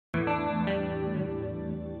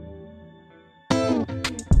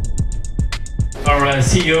our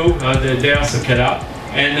CEO of the Daher-Socata,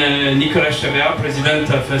 and Nicolas Chaver,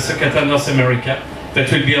 President of Socata North America,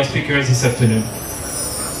 that will be our speakers this afternoon.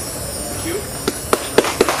 Thank you.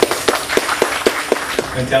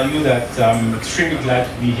 I can tell you that I'm extremely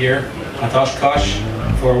glad to be here at Oshkosh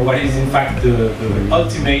for what is in fact the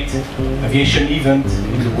ultimate aviation event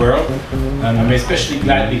in the world. And I'm especially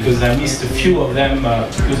glad because I missed a few of them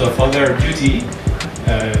because of other duty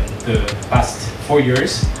the past 4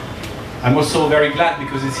 years. I'm also very glad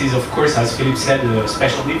because this is, of course, as Philippe said, a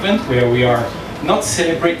special event where we are not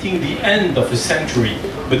celebrating the end of a century,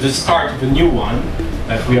 but the start of a new one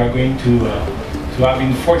that we are going to have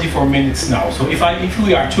in 44 minutes now. So if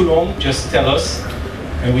we are too long, just tell us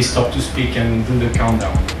and we stop to speak and do the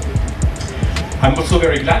countdown. I'm also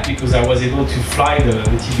very glad because I was able to fly the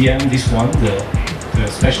TBM, this one, the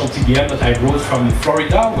special TBM that I brought from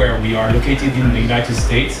Florida, where we are located in the United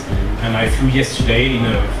States, and I flew yesterday in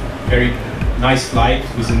a very nice flight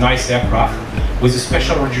with a nice aircraft with a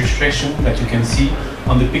special registration that you can see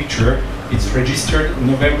on the picture. It's registered in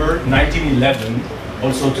November 1911,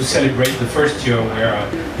 also to celebrate the first year where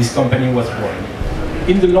this company was born.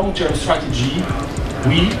 In the long-term strategy,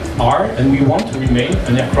 we are and we want to remain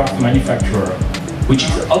an aircraft manufacturer, which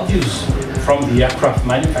is obvious from the aircraft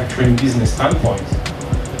manufacturing business standpoint.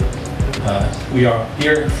 We are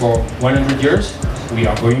here for 100 years. We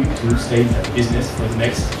are going to stay in that business for the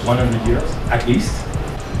next 100 years, at least.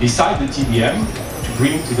 Beside the TBM, to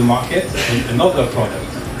bring to the market another product.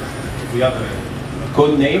 We have a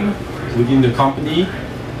code name within the company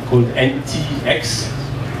called NTX,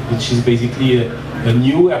 which is basically a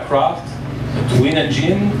new aircraft, a twin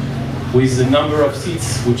engine, with a number of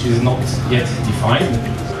seats which is not yet defined.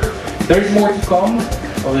 There is more to come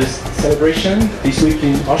of this celebration this week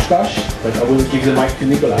in Oshkosh, but I will give the mic to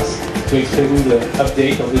Nicolas to explain the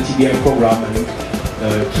update of the TBM program and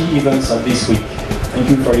key events of this week. Thank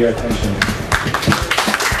you for your attention.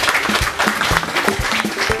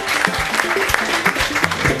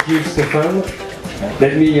 Thank you, Stefan.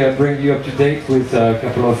 Let me bring you up to date with a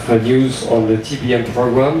couple of news on the TBM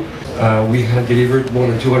program. We have delivered more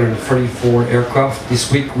than 244 aircraft.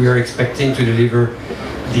 This week we are expecting to deliver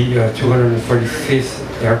the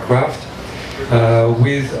 235th aircraft.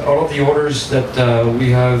 With all of the orders that we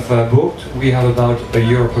have booked, we have about a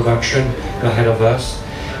year of production ahead of us.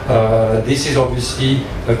 This is obviously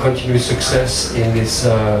a continuous success in this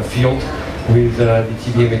field with the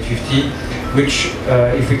TBM 850, which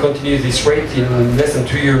if we continue this rate in less than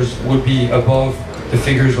 2 years would be above the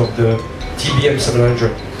figures of the TBM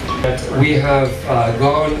 700. But we have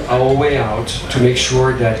gone our way out to make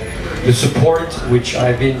sure that the support, which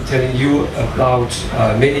I've been telling you about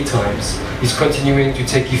many times, is continuing to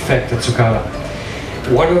take effect at Socata.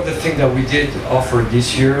 One of the things that we did offer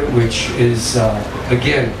this year, which is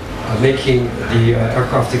again making the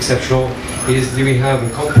aircraft exceptional, is that we have a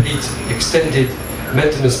complete extended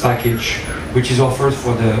maintenance package which is offered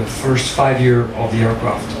for the first 5 years of the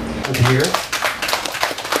aircraft. Here.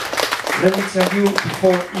 Let me tell you,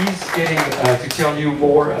 before he's getting to tell you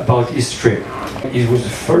more about his trip. He was the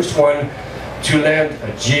first one to land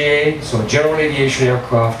a GA, so a general aviation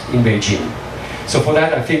aircraft in Beijing. So for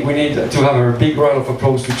that, I think we need to have a big round of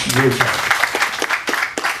applause to you.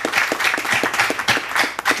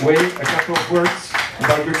 Wei, a couple of words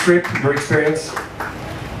about your trip, your experience.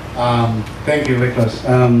 Thank you, Nicholas.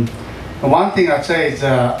 One thing I'd say is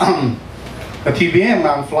the TBM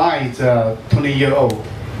I'm flying is 20-year-old,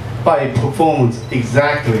 but it performs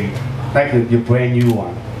exactly like the brand new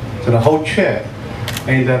one. So the whole trip,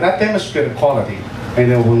 and that demonstrated quality.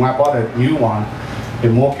 And when I bought a new one,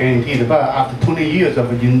 it's more guaranteed. But after 20 years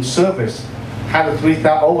of in service, had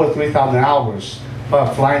over 3,000 hours,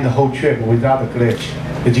 but flying the whole trip without a glitch,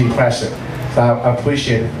 it's impressive. So I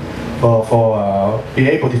appreciate it for being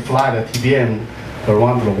able to fly the TBM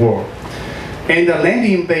around the world. And the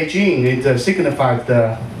landing in Beijing, it signifies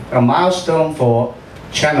a milestone for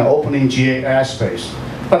China opening GA airspace.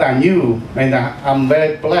 But I knew, and I'm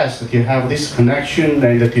very blessed to have this connection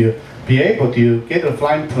and to be able to get a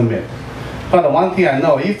flying permit. But one thing I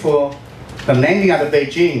know, if the landing at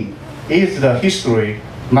Beijing is the history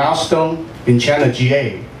milestone in China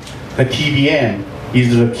GA, the TBM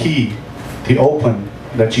is the key to open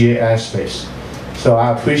the GA airspace. So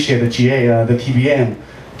I appreciate the GA, the TBM,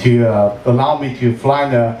 to allow me to fly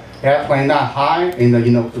the airplane that high in the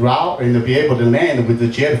route and be able to land with the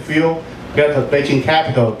jet fuel. Because the Beijing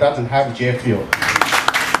capital doesn't have jet fuel.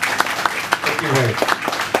 Thank you, Wei.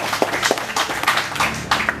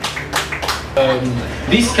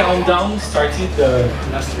 This countdown started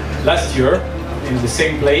last year in the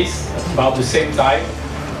same place, at about the same time.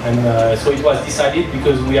 And so it was decided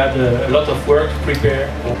because we had a lot of work to prepare.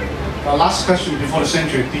 Last question before the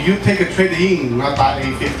century. Do you take a trade-in not that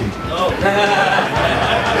A50? No.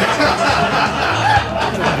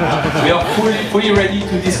 We are fully ready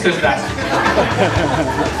to discuss that.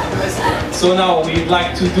 So now we'd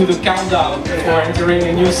like to do the countdown for entering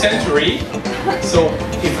a new century. So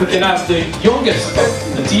if we can have the youngest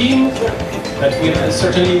of the team, that will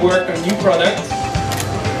certainly work on new product.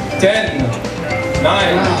 10,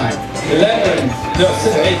 9, 11,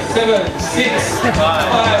 8, 7, 6,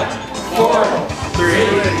 5, 4, 3,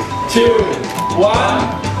 2,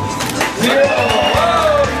 1, 0.